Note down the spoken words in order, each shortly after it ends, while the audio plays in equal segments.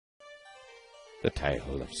The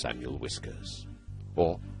Tale of Samuel Whiskers,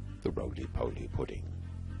 or The Roly-Poly Pudding,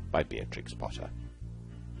 by Beatrix Potter.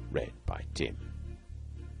 Read by Tim.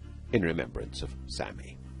 In remembrance of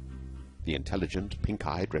Sammy, the intelligent,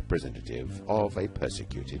 pink-eyed representative of a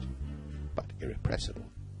persecuted but irrepressible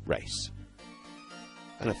race.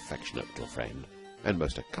 An affectionate little friend and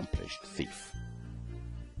most accomplished thief.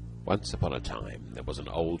 Once upon a time there was an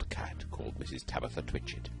old cat called Mrs. Tabitha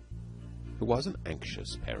Twitchit, who was an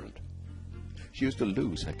anxious parent. She used to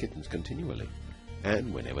lose her kittens continually,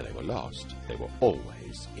 and whenever they were lost, they were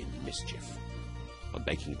always in mischief. On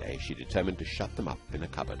baking day, she determined to shut them up in a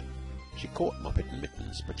cupboard. She caught Moppet and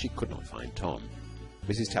Mittens, but she could not find Tom.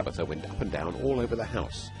 Mrs. Tabitha went up and down all over the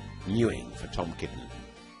house, mewing for Tom Kitten.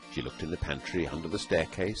 She looked in the pantry, under the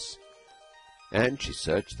staircase, and she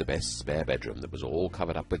searched the best spare bedroom that was all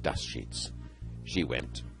covered up with dust sheets. She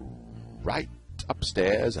went right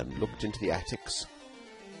upstairs and looked into the attics,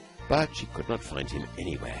 but she could not find him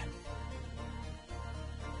anywhere.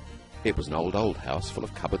 It was an old house full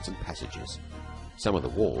of cupboards and passages. Some of the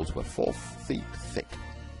walls were 4 feet thick,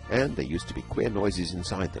 and there used to be queer noises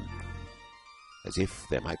inside them, as if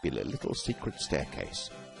there might be a little secret staircase.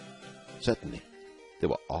 Certainly, there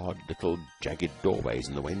were odd little jagged doorways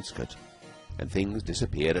in the wainscot, and things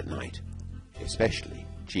disappeared at night, especially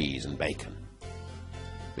cheese and bacon.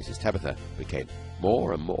 Mrs. Tabitha became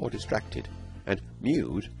more and more distracted, and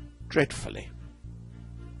mewed dreadfully.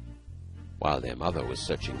 While their mother was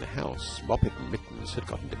searching the house, Moppet and Mittens had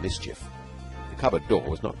got into mischief. The cupboard door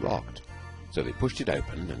was not locked, so they pushed it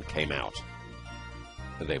open and came out.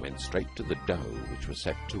 They went straight to the dough, which was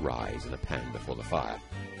set to rise in a pan before the fire.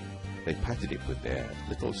 They patted it with their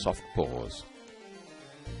little soft paws.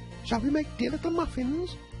 "Shall we make dear little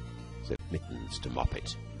muffins?" said Mittens to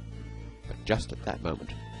Moppet. But just at that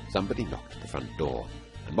moment, somebody knocked at the front door,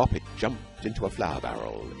 and Moppet jumped into a flour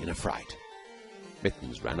barrel in a fright.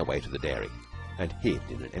 Mittens ran away to the dairy and hid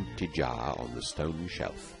in an empty jar on the stone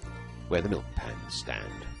shelf where the milk pans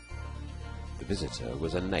stand. The visitor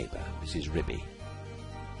was a neighbour, Mrs. Ribby.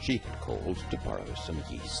 She had called to borrow some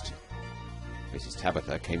yeast. Mrs.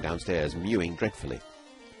 Tabitha came downstairs, mewing dreadfully.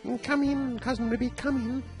 "Come in, Cousin Ribby, come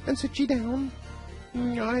in, and sit ye down."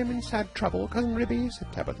 "I am in sad trouble, Cousin Ribby,"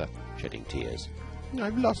 said Tabitha, shedding tears.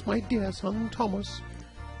 "I've lost my dear son, Thomas.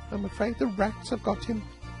 I'm afraid the rats have got him."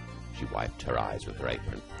 She wiped her eyes with her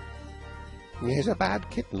apron. "He's a bad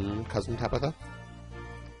kitten, Cousin Tabitha.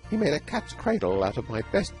 He made a cat's cradle out of my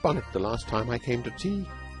best bonnet the last time I came to tea.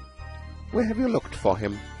 Where have you looked for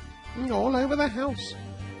him?" "All over the house.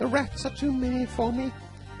 The rats are too many for me.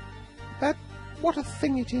 But what a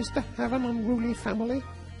thing it is to have an unruly family,"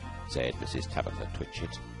 said Mrs. Tabitha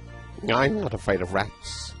Twitchit. "I'm not afraid of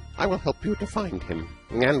rats. I will help you to find him,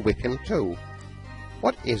 and whip him too.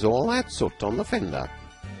 What is all that soot on the fender?"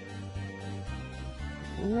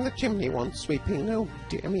 "The chimney wants sweeping. Oh,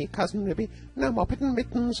 dear me, Cousin Ribby, now Moppet and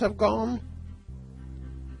Mittens have gone.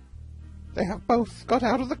 They have both got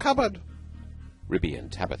out of the cupboard." Ribby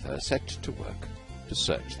and Tabitha set to work to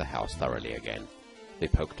search the house thoroughly again. They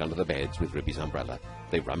poked under the beds with Ribby's umbrella.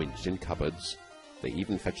 They rummaged in cupboards. They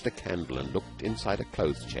even fetched a candle and looked inside a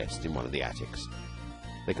clothes chest in one of the attics.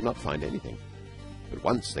 They could not find anything, but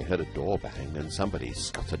once they heard a door bang and somebody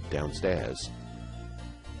scuttered downstairs.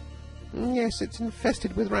 "Yes, it's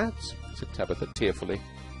infested with rats," said Tabitha tearfully.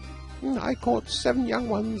 "I caught 7 young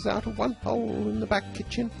ones out of one hole in the back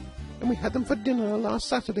kitchen, and we had them for dinner last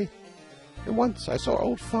Saturday. And once I saw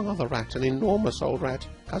old Father Rat, an enormous old rat,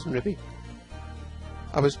 Cousin Ribby.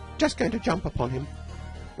 I was just going to jump upon him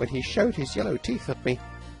when he showed his yellow teeth at me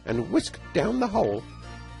and whisked down the hole.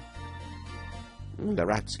 The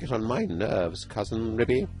rats get on my nerves, Cousin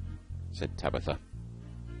Ribby," said Tabitha.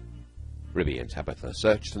 Ribby and Tabitha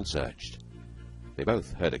searched and searched. They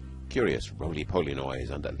both heard a curious roly-poly noise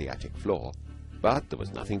under the attic floor, but there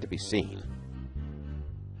was nothing to be seen.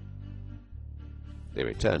 They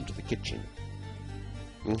returned to the kitchen.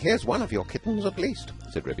 "Here's one of your kittens, at least,"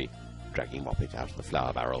 said Ribby, dragging Moppet out of the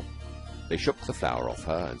flour barrel. They shook the flour off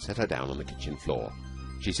her and set her down on the kitchen floor.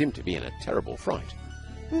 She seemed to be in a terrible fright.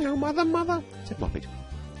 "Oh, mother, mother," said Moppet,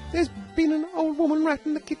 "there's been an old woman rat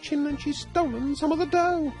in the kitchen, and she's stolen some of the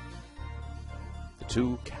dough." The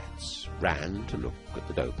 2 cats ran to look at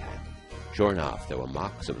the dough pan. Sure enough, there were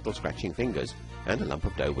marks of little scratching fingers, and a lump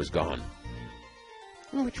of dough was gone.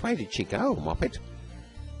 "Which way did she go, Moppet?"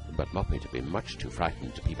 But Moppet had been much too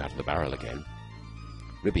frightened to peep out of the barrel again.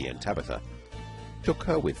 Ribby and Tabitha took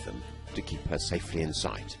her with them to keep her safely in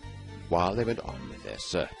sight while they went on with their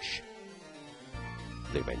search.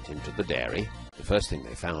 They went into the dairy. The first thing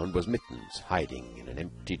they found was Mittens hiding in an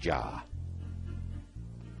empty jar.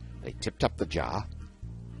 They tipped up the jar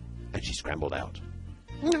and she scrambled out.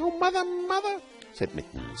 "Oh, mother, mother," said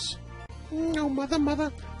Mittens. "Oh, mother,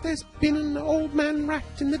 mother, there's been an old man rat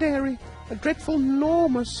in the dairy, a dreadful,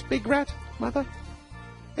 enormous big rat, mother,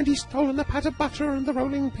 and he's stolen the pat of butter and the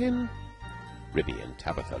rolling pin." Ribby and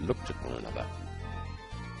Tabitha looked at one another.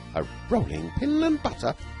 "A rolling pin and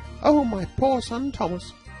butter? Oh, my poor son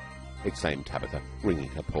Thomas!" exclaimed Tabitha, wringing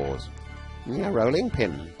her paws. "A rolling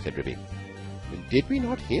pin," said Ribby. "Did we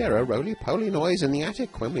not hear a roly-poly noise in the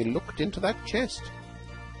attic when we looked into that chest?"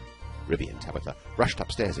 Ribby and Tabitha rushed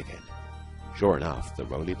upstairs again. Sure enough, the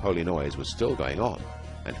roly-poly noise was still going on,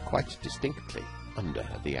 and quite distinctly under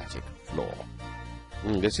the attic floor.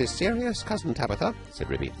 "This is serious, Cousin Tabitha," said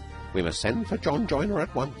Ribby. "We must send for John Joiner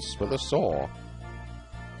at once with a saw."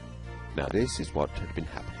 Now this is what had been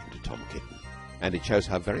happening to Tom Kitten, and it shows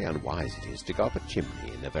how very unwise it is to go up a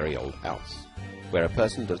chimney in a very old house, where a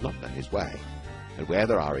person does not know his way, and where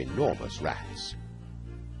there are enormous rats.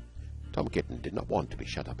 Tom Kitten did not want to be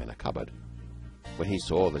shut up in a cupboard. When he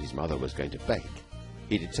saw that his mother was going to bake,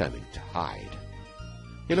 he determined to hide.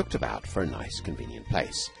 He looked about for a nice, convenient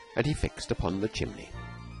place, and he fixed upon the chimney.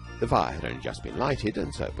 The fire had only just been lighted,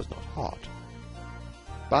 and so it was not hot.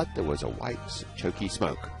 But there was a white, choky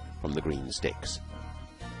smoke from the green sticks.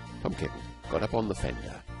 Tom Kitten got up on the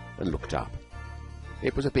fender and looked up.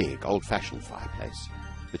 It was a big, old-fashioned fireplace.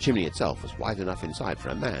 The chimney itself was wide enough inside for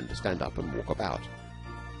a man to stand up and walk about.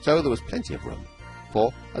 So there was plenty of room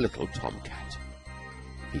for a little tomcat.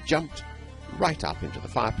 He jumped right up into the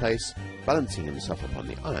fireplace, balancing himself upon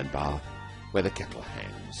the iron bar where the kettle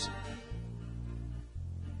hangs.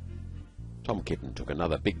 Tom Kitten took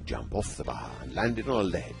another big jump off the bar and landed on a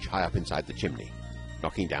ledge high up inside the chimney,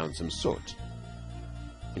 knocking down some soot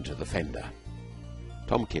into the fender.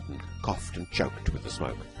 Tom Kitten coughed and choked with the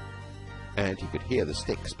smoke, and he could hear the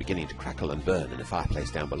sticks beginning to crackle and burn in the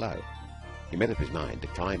fireplace down below. He made up his mind to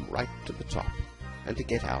climb right to the top and to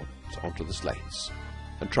get out onto the slates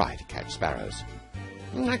and try to catch sparrows.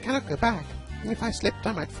 "I cannot go back. If I slipped,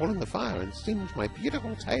 I might fall in the fire and singe my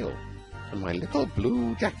beautiful tail and my little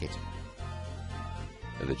blue jacket."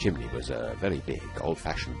 The chimney was a very big,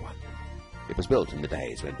 old-fashioned one. It was built in the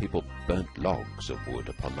days when people burnt logs of wood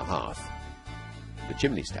upon the hearth. The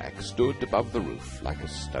chimney stack stood above the roof like a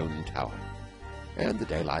stone tower, and the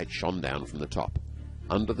daylight shone down from the top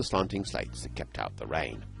under the slanting slates that kept out the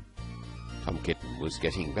rain. Tom Kitten was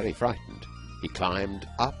getting very frightened. He climbed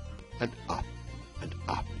up and up and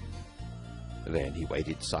up. Then he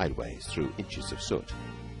waded sideways through inches of soot.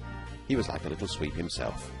 He was like a little sweep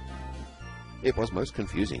himself. It was most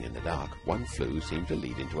confusing in the dark. One flue seemed to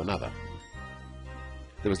lead into another.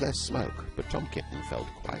 There was less smoke, but Tom Kitten felt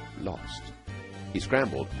quite lost. He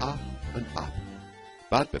scrambled up and up,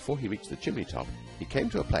 but before he reached the chimney top, he came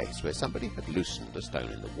to a place where somebody had loosened a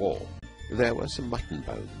stone in the wall. There were some mutton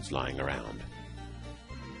bones lying around.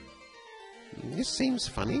 "This seems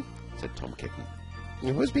funny," said Tom Kitten.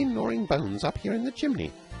 "Who has been gnawing bones up here in the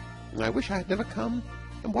chimney? I wish I had never come.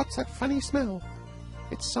 And what's that funny smell?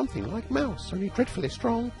 It's something like mouse, only dreadfully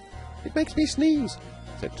strong. It makes me sneeze,"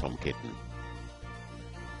 said Tom Kitten.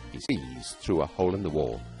 He squeezed through a hole in the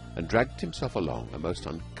wall and dragged himself along a most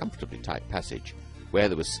uncomfortably tight passage where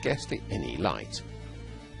there was scarcely any light.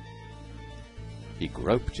 He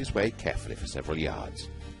groped his way carefully for several yards.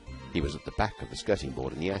 He was at the back of the skirting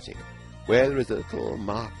board in the attic, where there is a little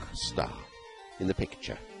mark star in the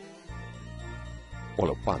picture.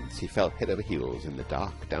 All at once he fell head over heels in the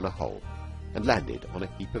dark down a hole and landed on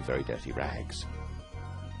a heap of very dirty rags.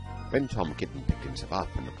 When Tom Kitten picked himself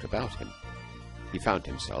up and looked about him, he found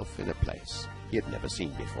himself in a place he had never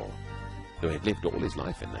seen before, though he had lived all his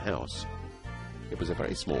life in the house. It was a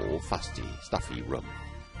very small, fusty, stuffy room,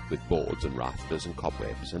 with boards and rafters and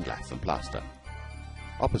cobwebs and lath and plaster.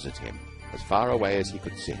 Opposite him, as far away as he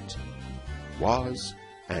could sit, was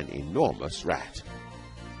an enormous rat.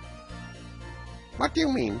 "What do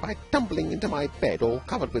you mean by tumbling into my bed all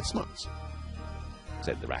covered with smuts?"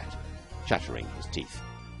 said the rat, chattering his teeth.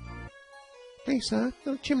 "Please, sir,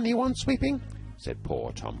 the chimney wants sweeping," said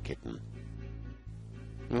poor Tom Kitten.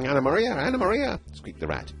 "Anna Maria, Anna Maria," squeaked the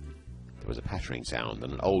rat. There was a pattering sound,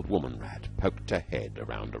 and an old woman rat poked her head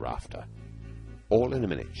around a rafter. All in a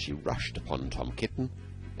minute she rushed upon Tom Kitten,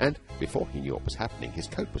 and before he knew what was happening, his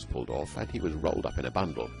coat was pulled off, and he was rolled up in a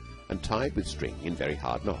bundle and tied with string in very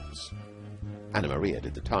hard knots. Anna Maria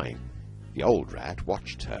did the tying. The old rat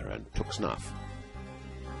watched her and took snuff.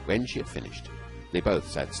 When she had finished, they both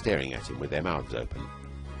sat staring at him with their mouths open.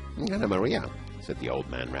 "Anna Maria," said the old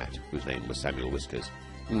man rat, whose name was Samuel Whiskers.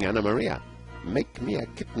 "Anna Maria, make me a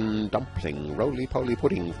kitten dumpling roly-poly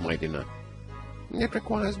pudding for my dinner." "It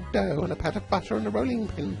requires dough and a pat of butter and a rolling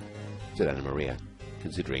pin," said Anna Maria.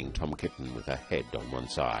 considering Tom Kitten with her head on one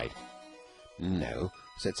side. "No,"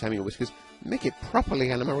 said Samuel Whiskers. "Make it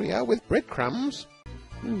properly, Anna Maria, with breadcrumbs."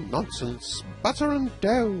 "Nonsense. Butter and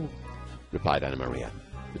dough," replied Anna Maria.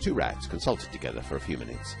 The two rats consulted together for a few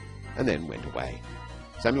minutes, and then went away.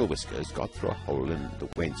 Samuel Whiskers got through a hole in the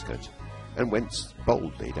wainscot and went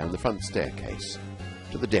boldly down the front staircase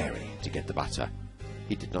to the dairy to get the butter.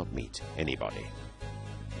 He did not meet anybody.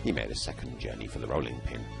 He made a second journey for the rolling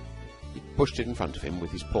pin. He pushed it in front of him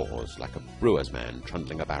with his paws, like a brewer's man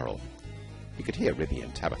trundling a barrel. He could hear Ribby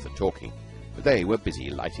and Tabitha talking, but they were busy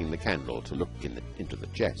lighting the candle to look into the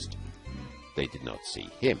chest. They did not see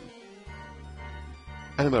him.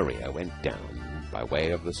 Anna Maria went down by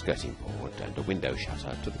way of the skirting board and a window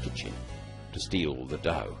shutter to the kitchen to steal the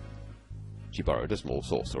dough. She borrowed a small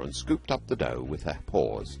saucer and scooped up the dough with her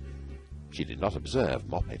paws. She did not observe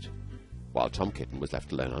Moppet. While Tom Kitten was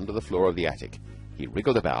left alone under the floor of the attic, he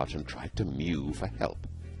wriggled about and tried to mew for help.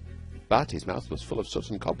 But his mouth was full of soot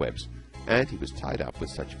and cobwebs, and he was tied up with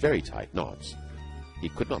such very tight knots, he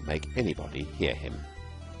could not make anybody hear him.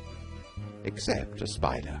 Except a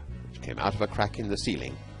spider, which came out of a crack in the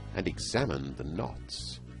ceiling and examined the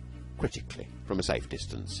knots critically from a safe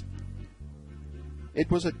distance. It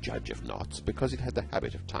was a judge of knots because it had the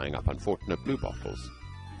habit of tying up unfortunate bluebottles,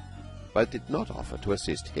 but did not offer to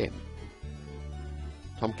assist him.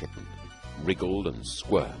 Tom Kitten wriggled and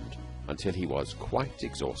squirmed until he was quite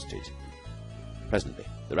exhausted. Presently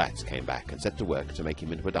the rats came back and set to work to make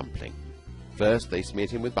him into a dumpling. First they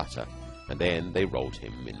smeared him with butter, and then they rolled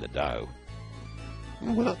him in the dough.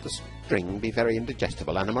 "Will not the string be very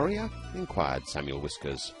indigestible, Anna Maria?" inquired Samuel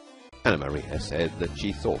Whiskers. Anna Maria said that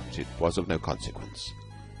she thought it was of no consequence,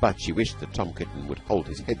 but she wished that Tom Kitten would hold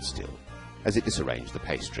his head still as it disarranged the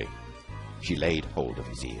pastry. She laid hold of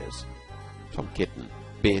his ears. Tom Kitten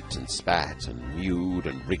bit and spat and mewed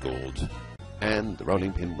and wriggled, and the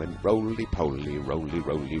rolling pin went roly-poly,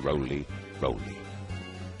 roly-roly, roly-roly.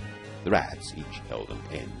 The rats each held an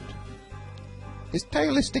end. "His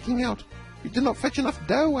tail is sticking out. You did not fetch enough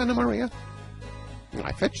dough, Anna Maria."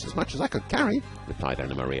 "I fetched as much as I could carry," replied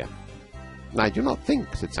Anna Maria. "I do not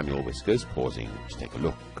think," said Samuel Whiskers, pausing to take a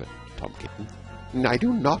look at Tom Kitten, "I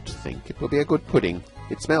do not think it will be a good pudding.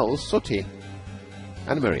 It smells sooty."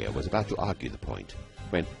 Anna Maria was about to argue the point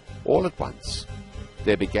when, all at once,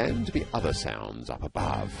 there began to be other sounds up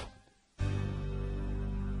above.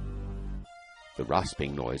 The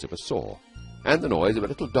rasping noise of a saw, and the noise of a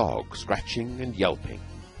little dog scratching and yelping.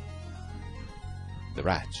 The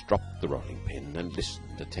rats dropped the rolling pin and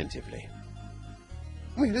listened attentively.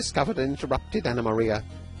 "We discovered and interrupted, Anna Maria.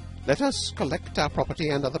 Let us collect our property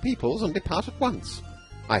and other people's and depart at once.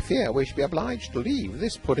 I fear we shall be obliged to leave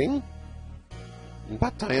this pudding.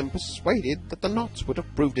 But I am persuaded that the knots would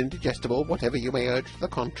have proved indigestible, whatever you may urge to the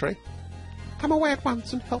contrary. Come away at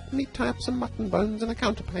once and help me tie up some mutton bones in a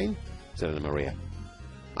counterpane," said Anna Maria.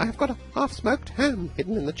 "I have got a half-smoked ham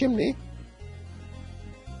hidden in the chimney."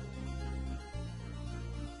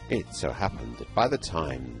 It so happened that by the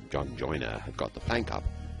time John Joiner had got the plank up,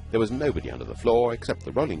 there was nobody under the floor except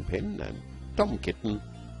the rolling pin and Tom Kitten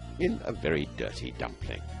in a very dirty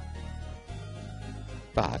dumpling.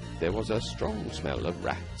 But there was a strong smell of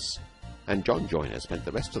rats, and John Joiner spent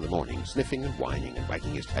the rest of the morning sniffing and whining and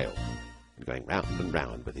wagging his tail, and going round and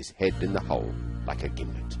round with his head in the hole like a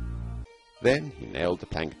gimlet. Then he nailed the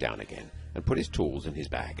plank down again and put his tools in his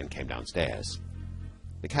bag and came downstairs.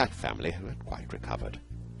 The cat family had quite recovered.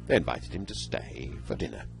 They invited him to stay for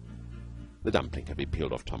dinner. The dumpling had been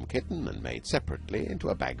peeled off Tom Kitten and made separately into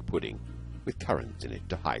a bag pudding with currants in it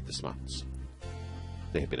to hide the smuts.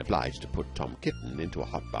 They had been obliged to put Tom Kitten into a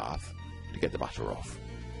hot bath to get the butter off.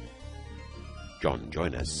 John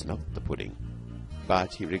Joiner smelt the pudding,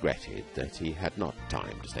 but he regretted that he had not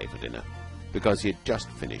time to stay for dinner, because he had just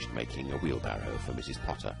finished making a wheelbarrow for Mrs.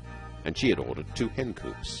 Potter, and she had ordered 2 hen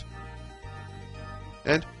coops.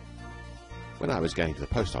 And when I was going to the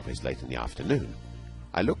post office late in the afternoon,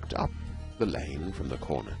 I looked up the lane from the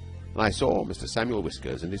corner, and I saw Mr. Samuel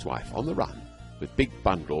Whiskers and his wife on the run, with big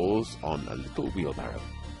bundles on a little wheelbarrow,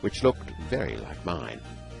 which looked very like mine.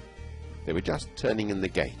 They were just turning in the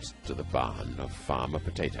gate to the barn of Farmer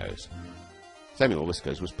Potatoes. Samuel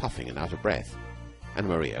Whiskers was puffing and out of breath. Anna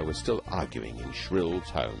Maria was still arguing in shrill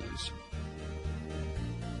tones.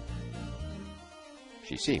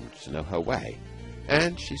 She seemed to know her way,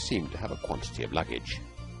 and she seemed to have a quantity of luggage.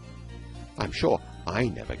 I'm sure I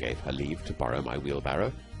never gave her leave to borrow my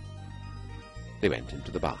wheelbarrow. They went into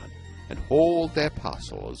the barn and hauled their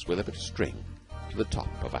parcels with a bit of string to the top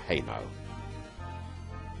of a haymow.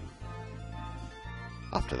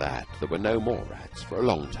 After that, there were no more rats for a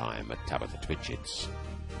long time at Tabitha Twitchit's.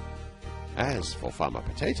 As for Farmer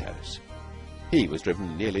Potatoes, he was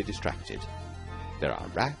driven nearly distracted. There are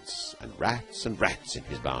rats and rats and rats in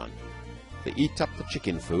his barn. They eat up the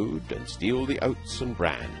chicken food and steal the oats and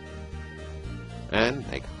bran, and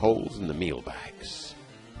make holes in the meal bags.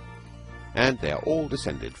 And they are all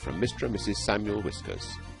descended from Mr. and Mrs. Samuel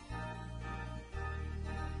Whiskers.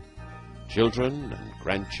 Children and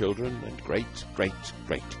grandchildren and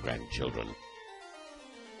great-great-great-grandchildren.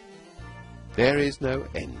 There is no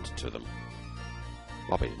end to them.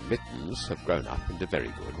 Moppet and Mittens have grown up into very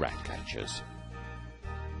good rat catchers.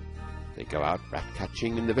 They go out rat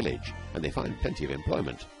catching in the village, and they find plenty of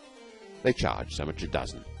employment. They charge so much a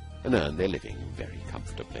dozen, and earn their living very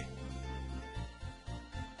comfortably.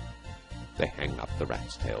 They hang up the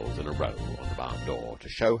rats' tails in a row on the barn door to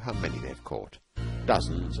show how many they've caught.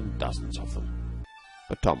 Dozens and dozens of them.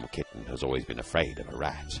 But Tom Kitten has always been afraid of a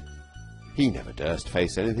rat. He never durst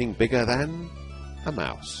face anything bigger than a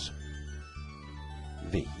mouse.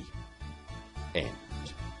 The end.